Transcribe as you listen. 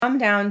Come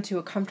down to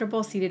a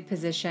comfortable seated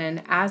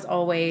position. As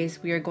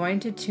always, we are going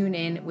to tune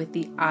in with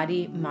the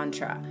Adi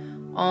mantra,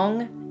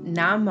 Ong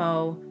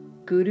Namo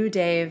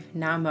Gurudev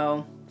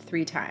Namo,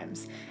 3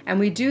 times. And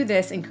we do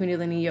this in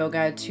Kundalini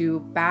Yoga to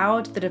bow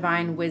to the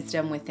divine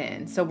wisdom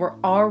within. So we're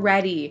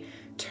already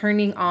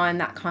turning on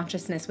that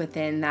consciousness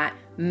within, that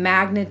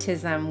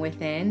magnetism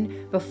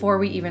within, before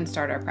we even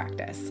start our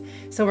practice.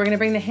 So we're going to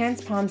bring the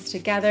hands palms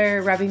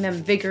together, rubbing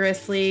them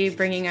vigorously,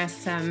 bringing us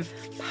some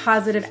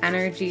positive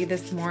energy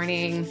this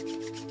morning.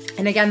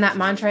 And again, that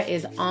mantra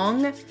is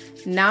Ong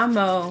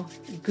Namo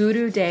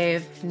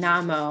Gurudev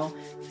Namo,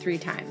 3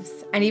 times.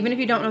 And even if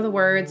you don't know the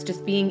words,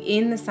 just being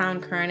in the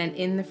sound current and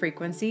in the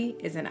frequency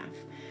is enough.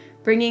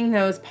 Bringing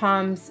those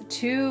palms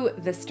to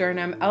the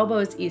sternum,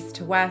 elbows east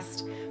to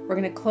west. We're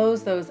going to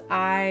close those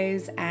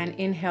eyes and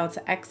inhale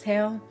to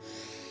exhale.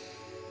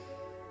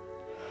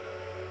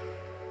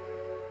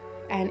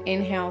 And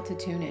inhale to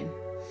tune in.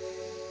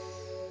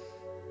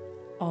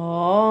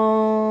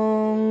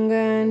 Ong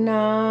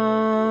Namo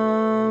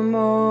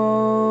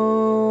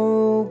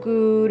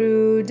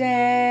Gurudev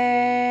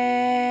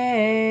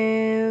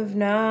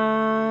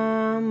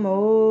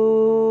Namo.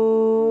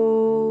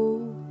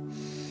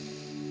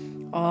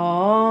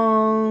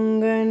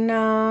 Ong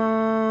Namo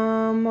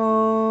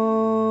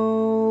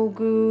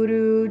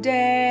Gurudev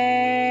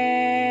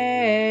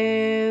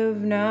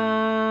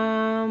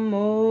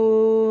Namo.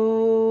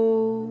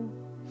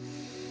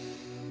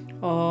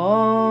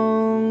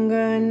 Ong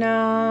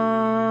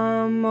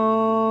Namo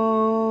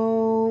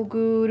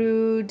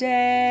Gurudev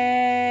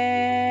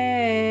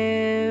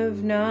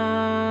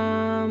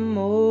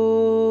Namo.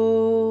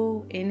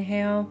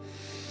 Inhale.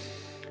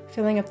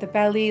 Filling up the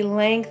belly,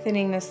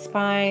 lengthening the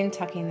spine,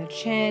 tucking the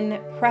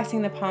chin,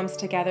 pressing the palms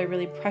together,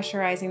 really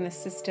pressurizing the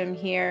system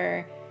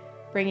here,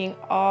 bringing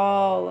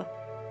all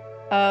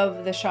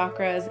of the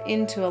chakras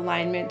into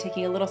alignment,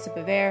 taking a little sip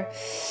of air,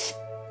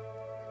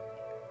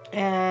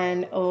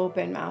 and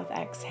open mouth,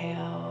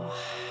 exhale.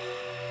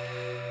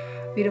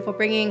 Beautiful.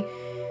 Bringing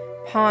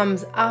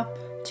palms up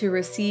to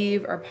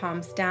receive or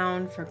palms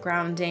down for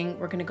grounding.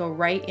 We're going to go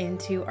right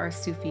into our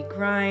Sufi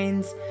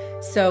grinds.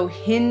 So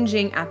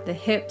hinging at the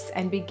hips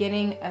and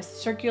beginning a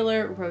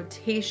circular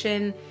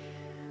rotation,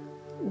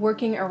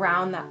 working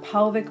around that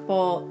pelvic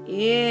bowl,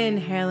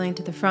 inhaling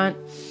to the front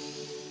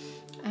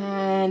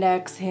and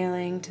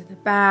exhaling to the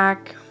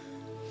back.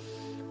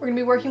 We're going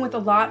to be working with a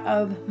lot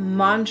of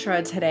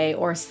mantra today,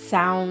 or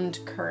sound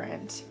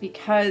current,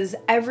 because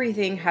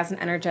everything has an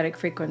energetic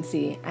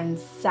frequency, and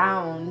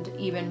sound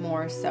even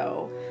more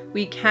so.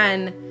 We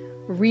can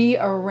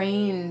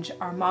rearrange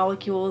our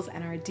molecules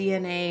and our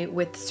DNA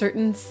with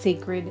certain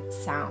sacred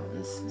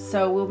sounds.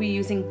 So we'll be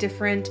using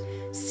different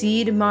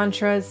seed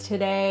mantras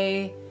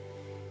today,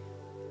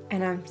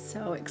 and I'm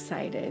so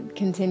excited.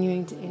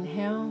 Continuing to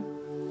inhale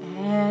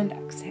and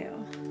exhale.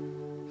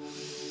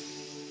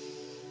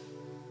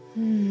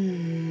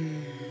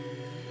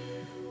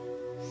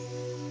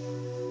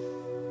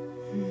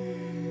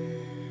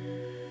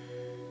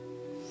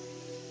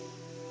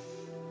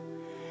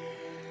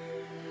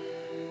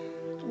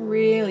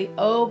 Really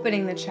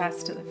opening the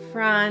chest to the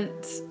front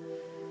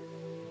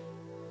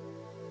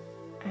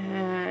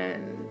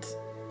and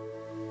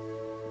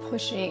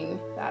pushing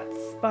that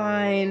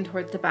spine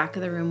towards the back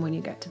of the room when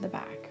you get to the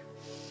back.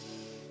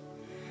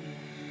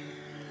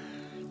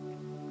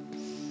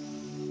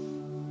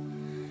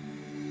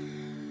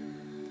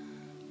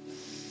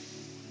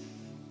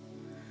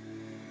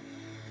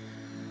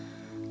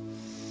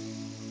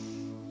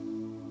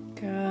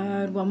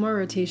 Good. One more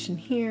rotation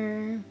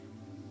here.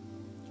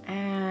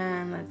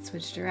 And let's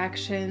switch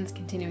directions,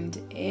 continuing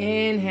to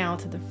inhale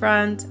to the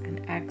front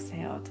and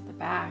exhale to the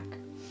back.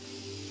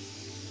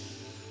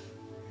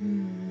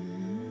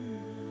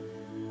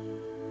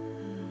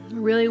 We're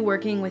really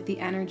working with the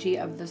energy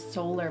of the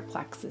solar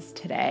plexus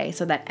today.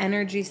 So that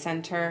energy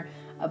center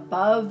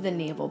above the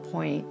navel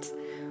point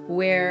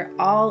where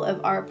all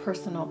of our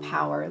personal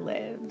power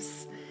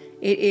lives.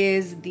 It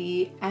is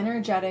the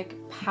energetic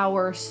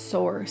power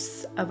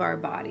source of our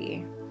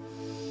body.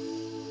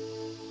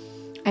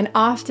 And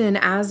often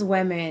as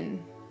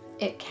women,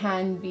 it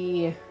can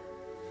be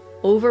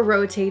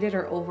over-rotated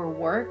or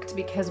overworked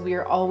because we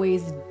are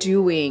always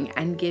doing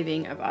and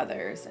giving of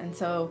others. And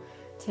so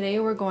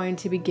today we're going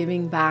to be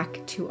giving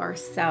back to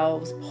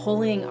ourselves,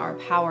 pulling our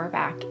power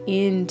back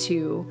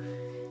into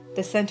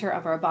the center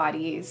of our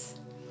bodies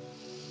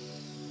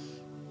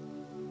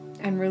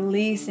and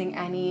releasing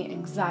any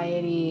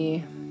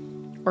anxiety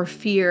or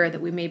fear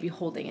that we may be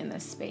holding in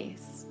this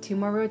space. 2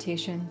 more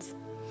rotations.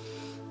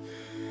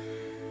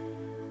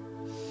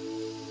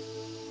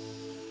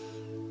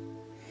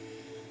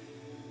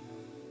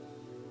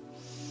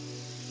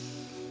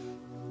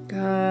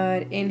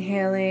 Good.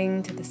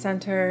 Inhaling to the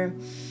center.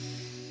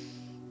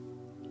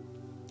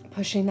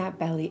 Pushing that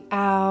belly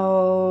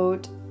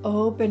out.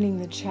 Opening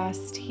the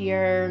chest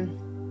here.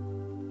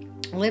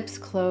 Lips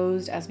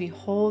closed as we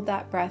hold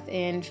that breath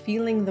in,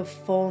 feeling the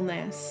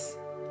fullness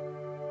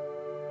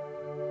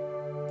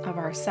of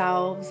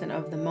ourselves and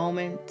of the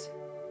moment.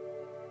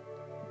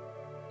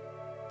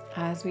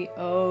 As we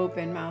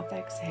open mouth,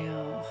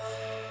 exhale.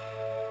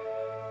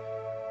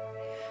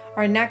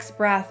 Our next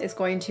breath is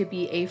going to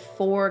be a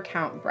 4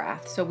 count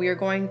breath. So we are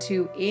going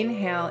to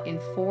inhale in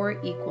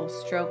 4 equal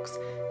strokes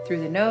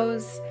through the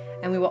nose,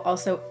 and we will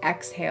also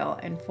exhale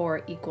in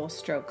 4 equal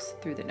strokes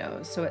through the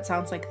nose. So it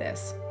sounds like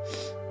this.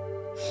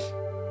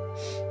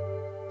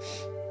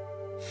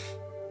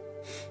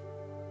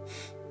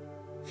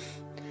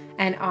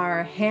 And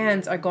our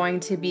hands are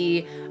going to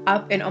be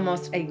up in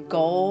almost a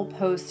goal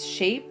post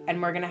shape, and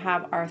we're going to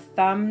have our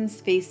thumbs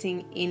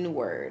facing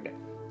inward.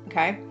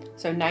 Okay,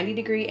 so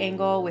 90-degree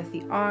angle with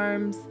the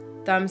arms,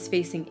 thumbs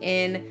facing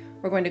in.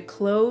 We're going to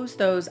close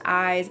those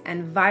eyes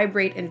and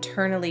vibrate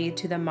internally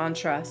to the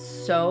mantra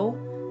so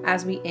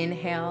as we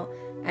inhale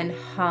and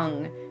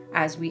hung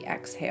as we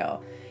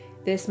exhale.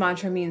 This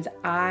mantra means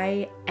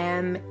I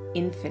am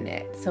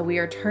infinite. So we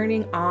are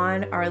turning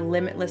on our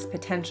limitless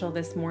potential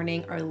this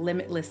morning, our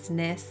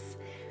limitlessness,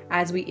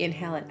 as we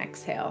inhale and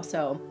exhale.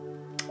 So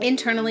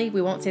internally,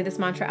 we won't say this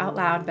mantra out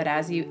loud, but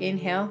as you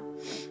inhale,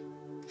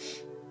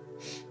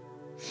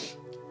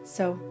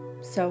 so,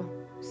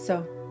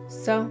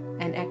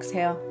 and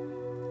exhale,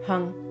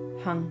 hung,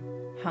 hung,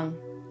 hung,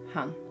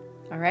 hung.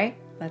 All right,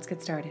 let's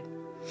get started.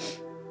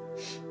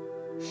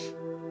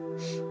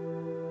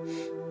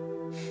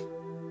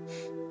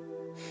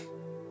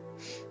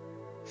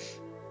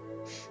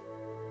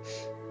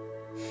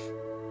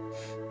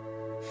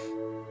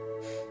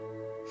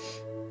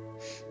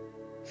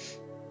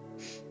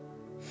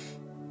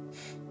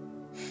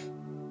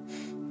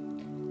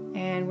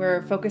 And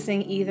we're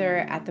focusing either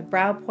at the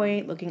brow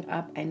point, looking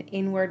up and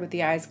inward with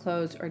the eyes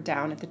closed, or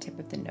down at the tip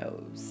of the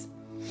nose.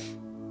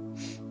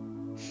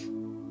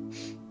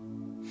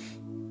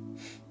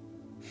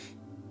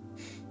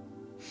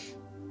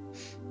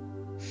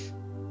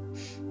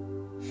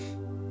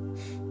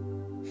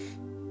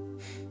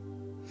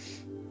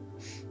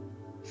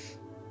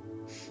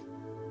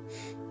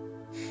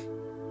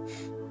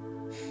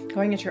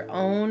 Going at your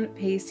own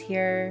pace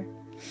here.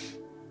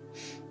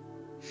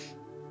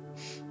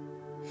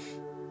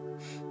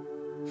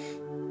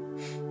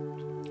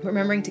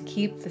 Remembering to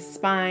keep the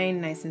spine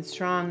nice and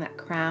strong, that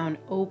crown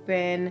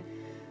open,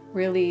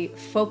 really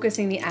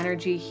focusing the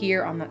energy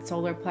here on that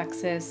solar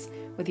plexus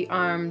with the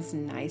arms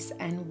nice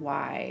and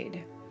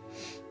wide.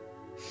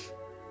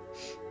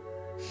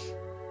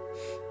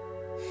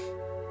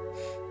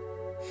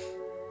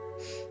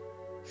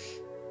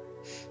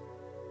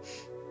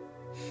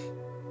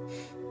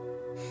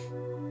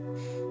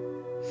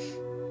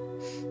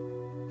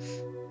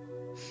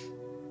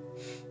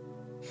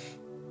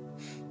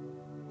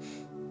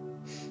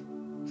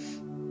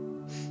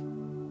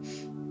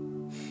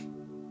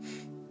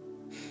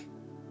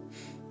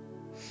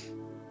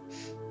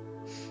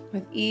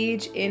 With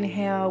each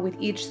inhale, with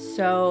each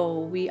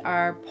so, we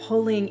are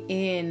pulling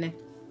in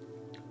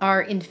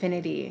our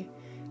infinity.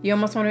 You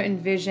almost want to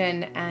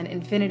envision an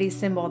infinity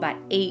symbol, that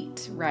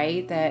 8,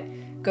 right? That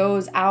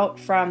goes out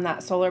from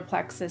that solar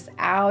plexus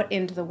out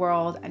into the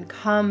world and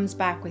comes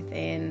back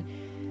within,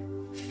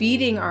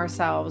 feeding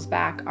ourselves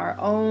back our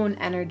own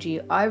energy,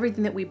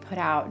 everything that we put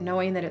out,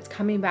 knowing that it's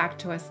coming back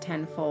to us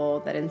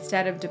tenfold, that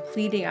instead of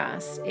depleting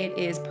us, it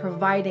is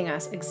providing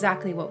us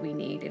exactly what we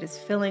need. It is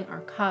filling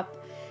our cup.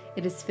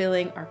 It is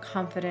filling our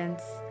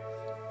confidence.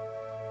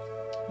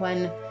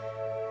 One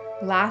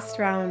last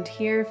round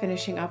here,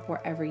 finishing up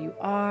wherever you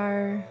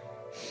are.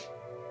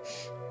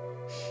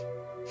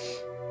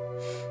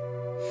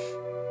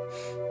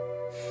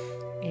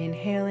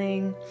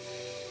 Inhaling.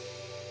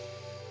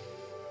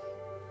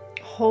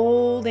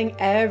 Holding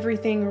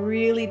everything,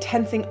 really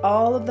tensing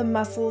all of the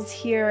muscles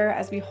here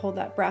as we hold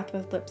that breath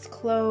with lips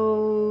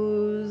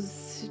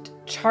closed.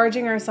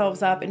 Charging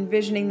ourselves up,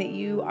 envisioning that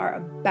you are a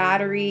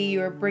battery.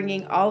 You are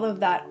bringing all of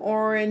that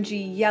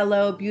orangey,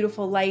 yellow,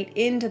 beautiful light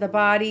into the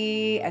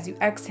body. As you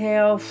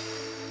exhale,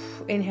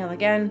 inhale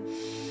again.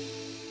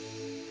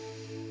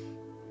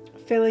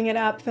 Filling it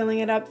up, filling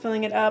it up,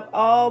 filling it up,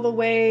 all the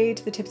way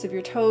to the tips of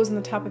your toes and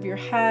the top of your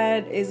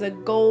head is a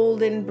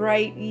golden,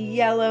 bright,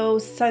 yellow,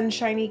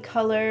 sunshiny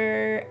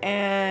color.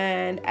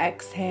 And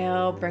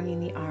exhale, bringing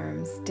the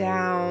arms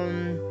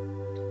down.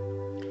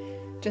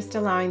 Just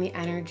allowing the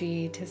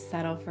energy to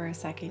settle for a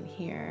second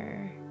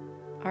here.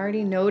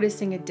 Already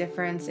noticing a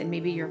difference in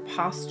maybe your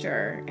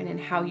posture and in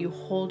how you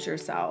hold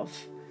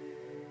yourself.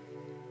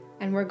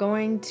 And we're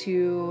going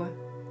to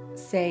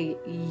say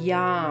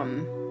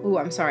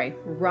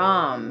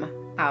Ram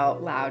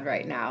out loud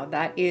right now.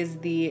 That is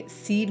the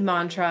seed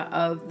mantra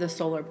of the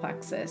solar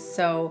plexus.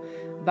 So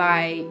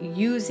by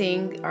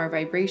using our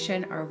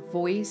vibration, our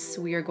voice,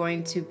 we are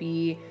going to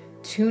be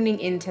tuning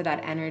into that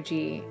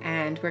energy,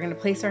 and we're going to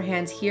place our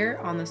hands here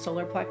on the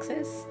solar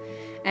plexus.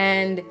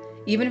 And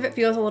even if it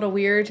feels a little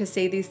weird to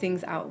say these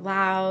things out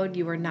loud,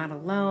 you are not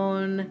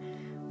alone.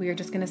 We are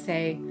just going to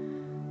say,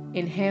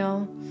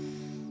 inhale,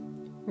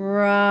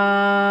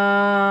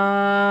 Ram.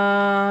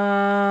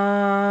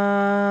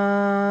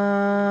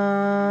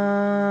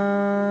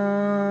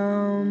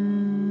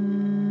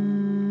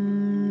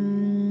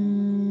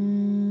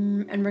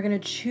 And we're going to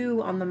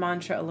chew on the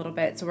mantra a little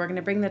bit. So we're going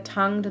to bring the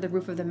tongue to the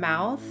roof of the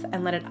mouth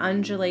and let it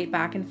undulate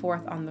back and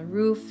forth on the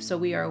roof. So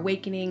we are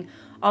awakening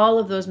all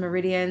of those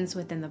meridians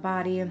within the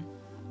body.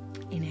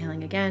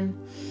 Inhaling again.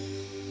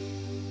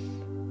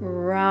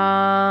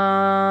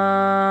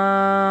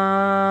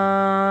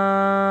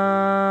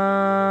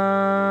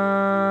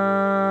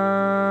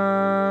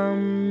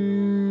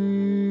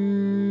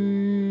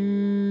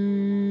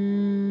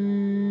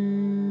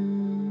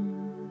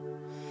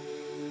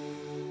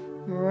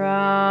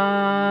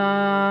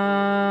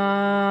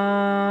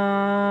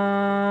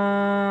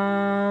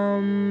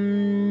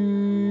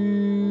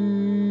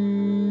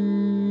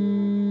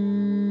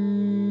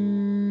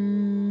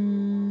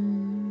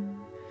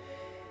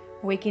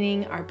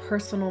 Awakening our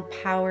personal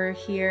power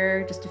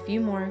here. Just a few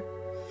more.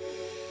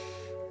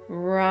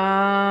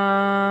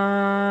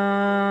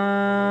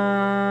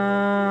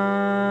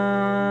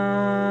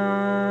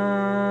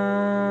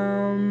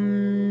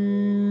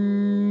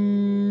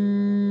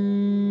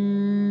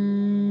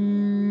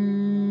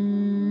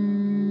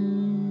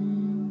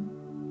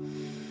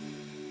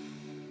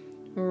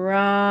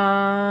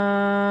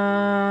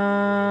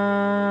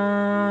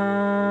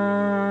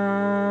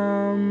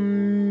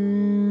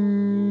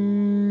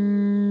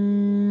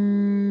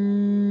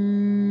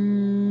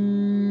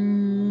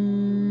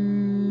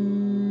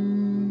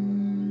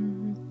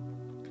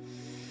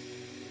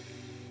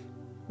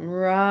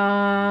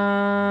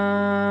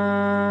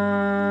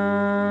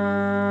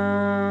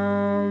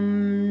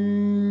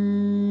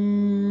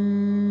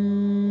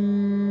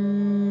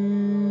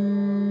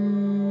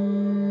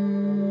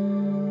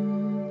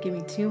 Give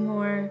me two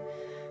more.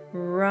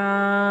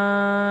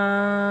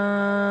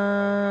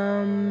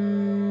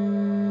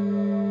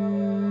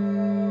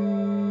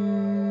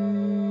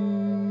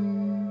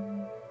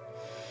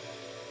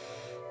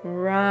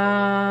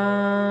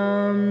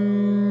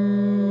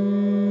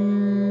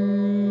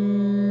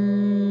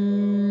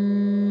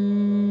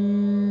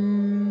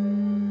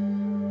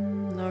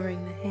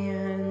 Lowering the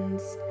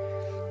hands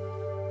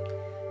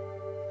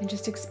and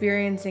just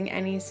experiencing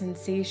any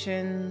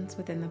sensations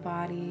within the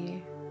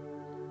body.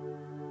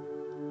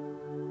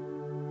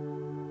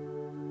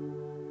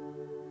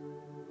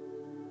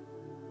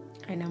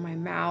 I know my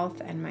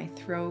mouth and my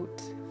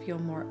throat feel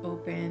more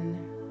open.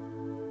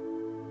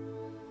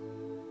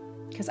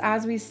 Because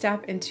as we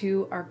step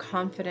into our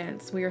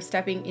confidence, we are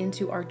stepping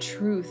into our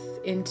truth,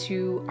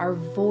 into our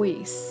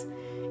voice,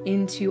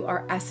 into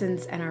our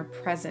essence and our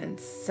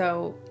presence.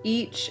 So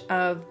each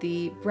of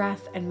the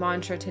breath and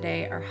mantra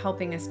today are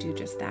helping us do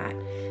just that.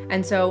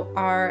 And so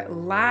our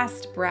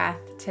last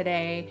breath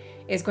today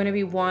is going to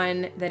be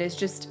one that is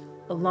just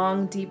a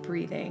long, deep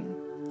breathing,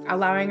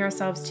 allowing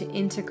ourselves to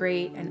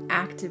integrate and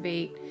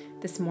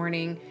activate this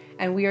morning.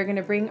 And we are going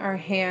to bring our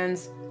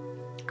hands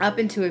up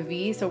into a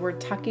V. So we're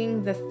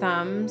tucking the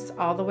thumbs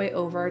all the way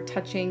over,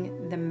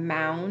 touching the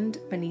mound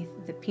beneath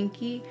the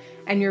pinky,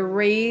 and you're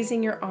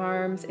raising your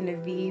arms in a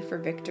V for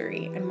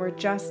victory. And we're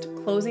just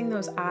closing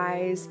those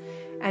eyes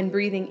and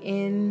breathing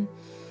in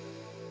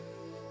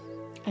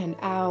and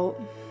out,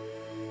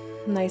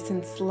 nice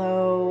and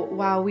slow,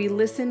 while we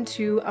listen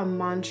to a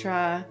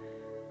mantra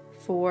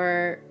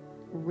for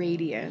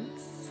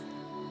radiance.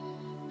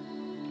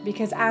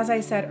 Because as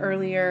I said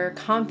earlier,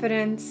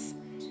 confidence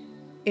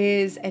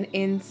is an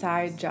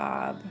inside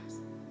job.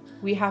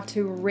 We have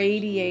to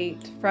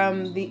radiate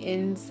from the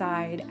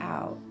inside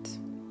out.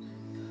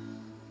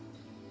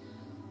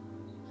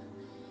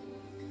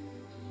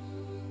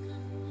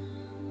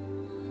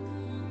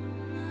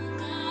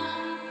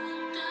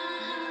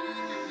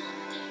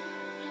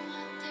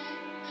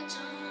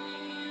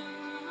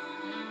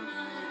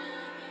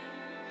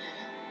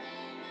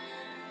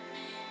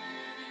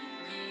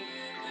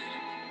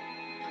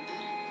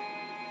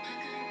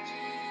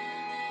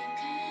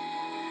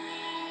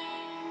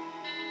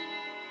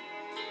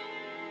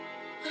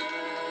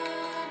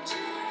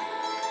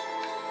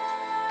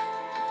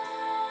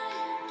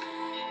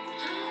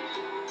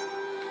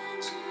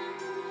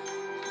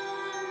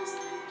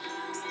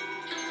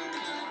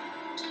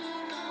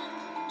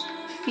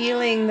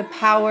 Feeling the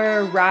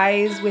power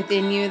rise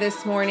within you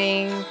this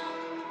morning.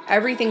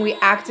 Everything we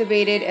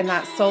activated in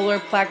that solar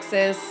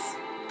plexus.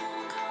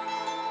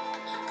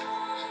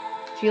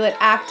 Feel it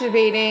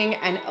activating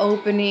and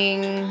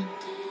opening.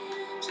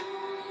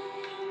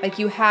 Like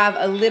you have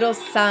a little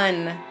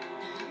sun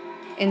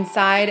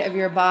inside of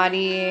your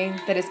body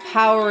that is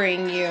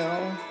powering you,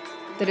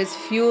 that is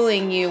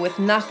fueling you with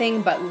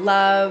nothing but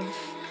love.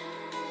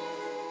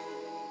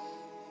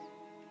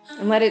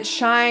 And let it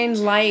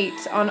shine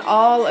light on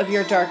all of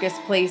your darkest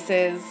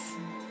places.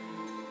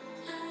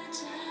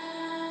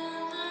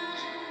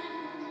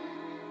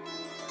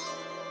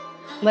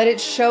 Let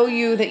it show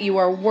you that you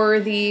are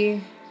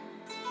worthy.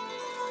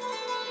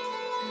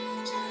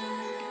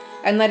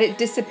 And let it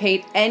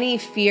dissipate any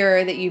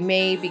fear that you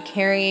may be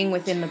carrying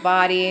within the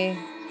body.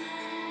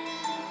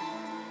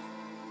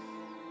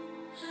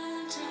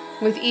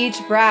 With each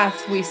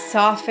breath, we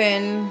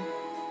soften.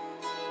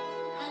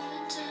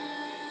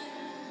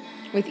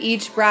 With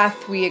each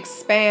breath, we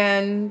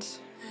expand.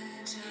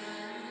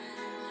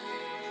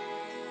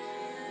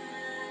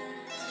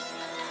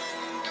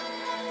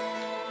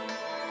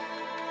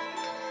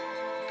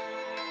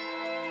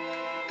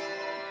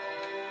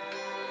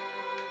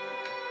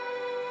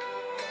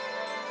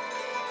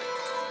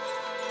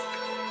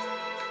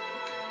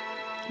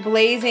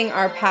 blazing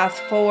our path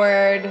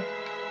forward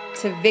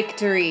to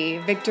victory.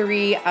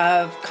 Victory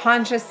of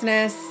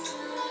consciousness,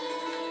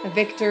 a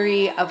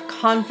victory of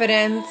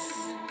confidence.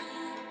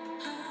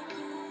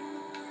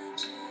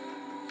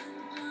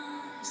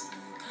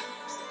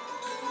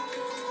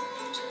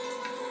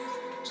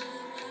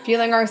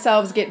 Feeling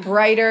ourselves get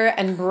brighter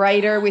and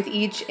brighter with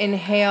each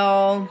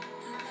inhale.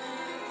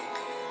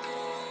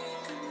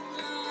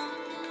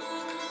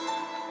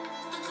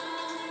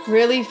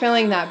 Really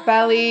feeling that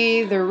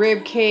belly, the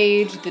rib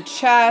cage, the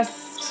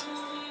chest.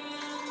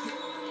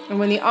 And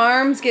when the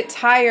arms get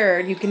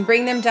tired, you can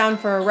bring them down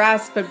for a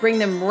rest, but bring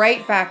them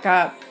right back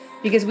up,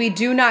 because we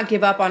do not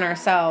give up on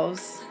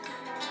ourselves.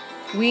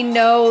 We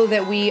know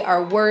that we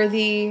are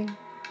worthy,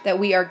 that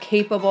we are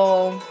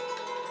capable,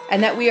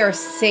 and that we are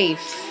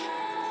safe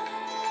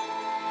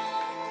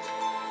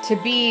to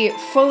be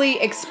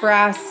fully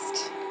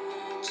expressed,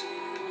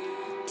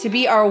 to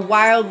be our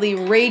wildly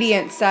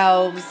radiant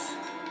selves.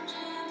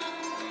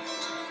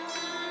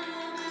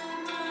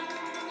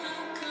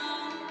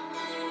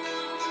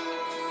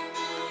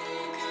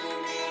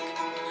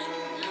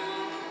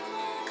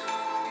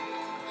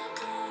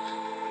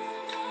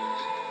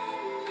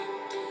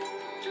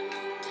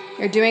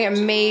 You're doing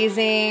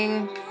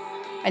amazing.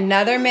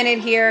 Another minute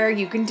here.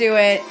 You can do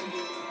it.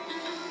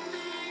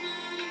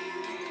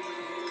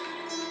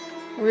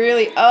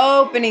 Really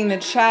opening the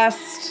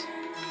chest.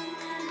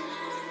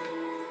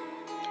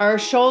 Our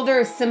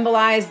shoulders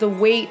symbolize the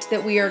weight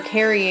that we are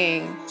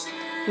carrying.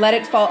 Let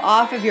it fall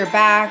off of your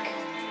back.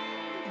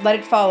 Let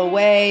it fall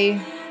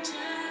away.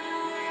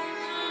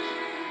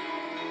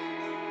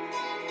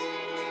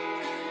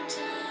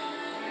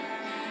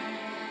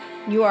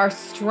 You are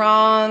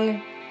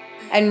strong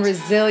and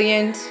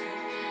resilient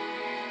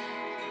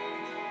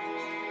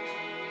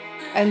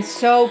and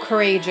so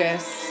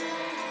courageous.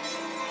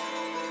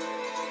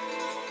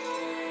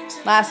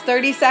 Last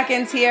 30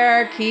 seconds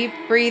here. Keep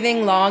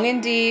breathing long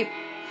and deep.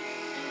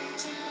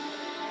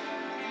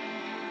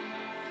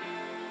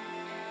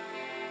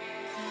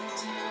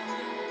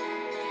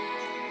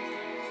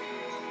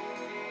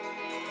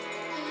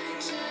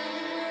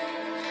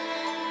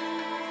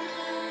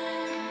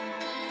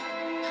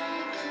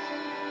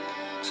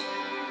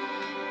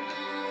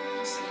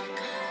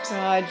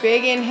 Good.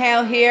 Big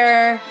inhale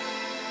here.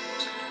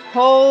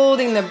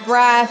 Holding the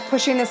breath,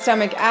 pushing the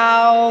stomach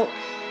out.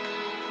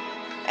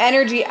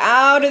 Energy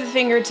out of the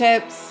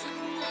fingertips.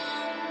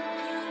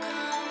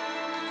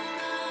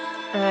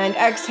 And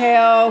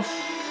exhale.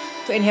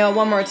 Inhale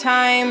one more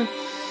time.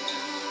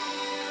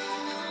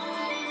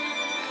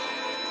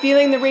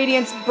 Feeling the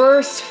radiance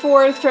burst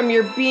forth from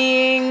your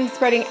being,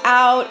 spreading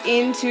out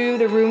into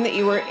the room that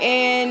you were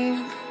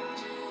in.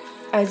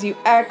 As you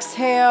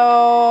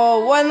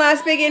exhale, one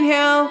last big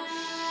inhale.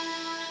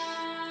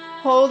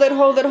 Hold it,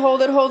 hold it,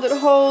 hold it, hold it,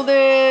 hold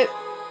it.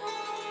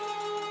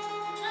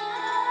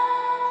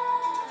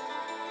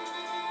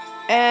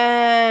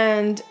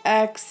 And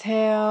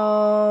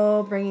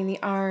exhale, bringing the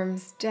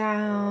arms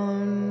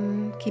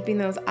down, keeping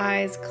those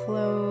eyes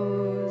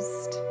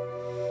closed,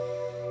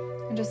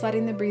 and just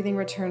letting the breathing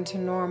return to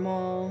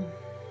normal.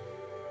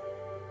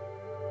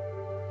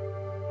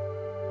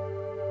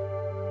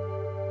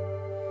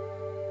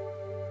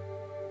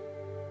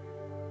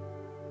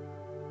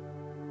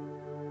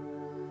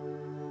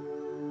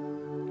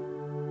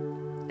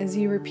 As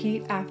you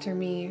repeat after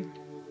me,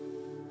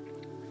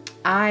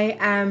 I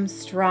am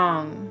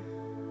strong.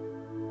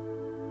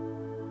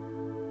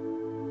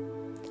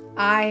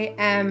 I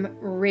am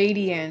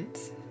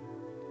radiant.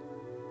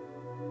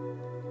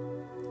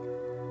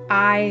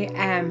 I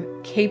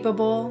am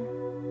capable.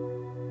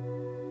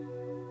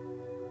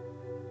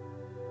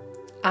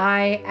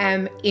 I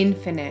am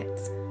infinite.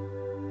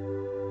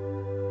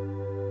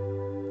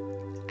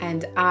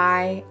 And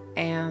I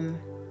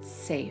am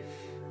safe.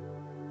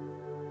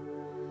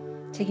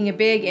 Taking a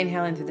big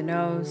inhale in through the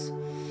nose.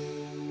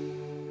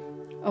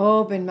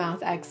 Open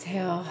mouth,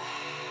 exhale.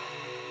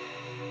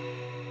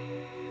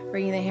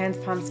 Bringing the hands,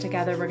 palms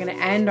together. We're going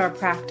to end our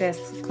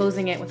practice,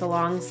 closing it with a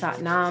long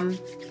Sat Nam.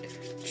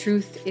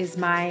 Truth is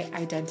my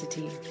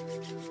identity.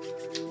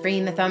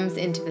 Bringing the thumbs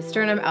into the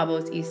sternum,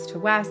 elbows east to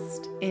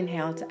west.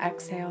 Inhale to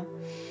exhale.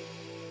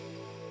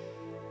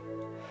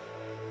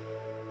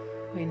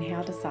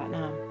 Inhale to Sat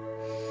Nam.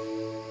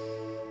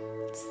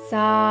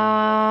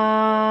 Sat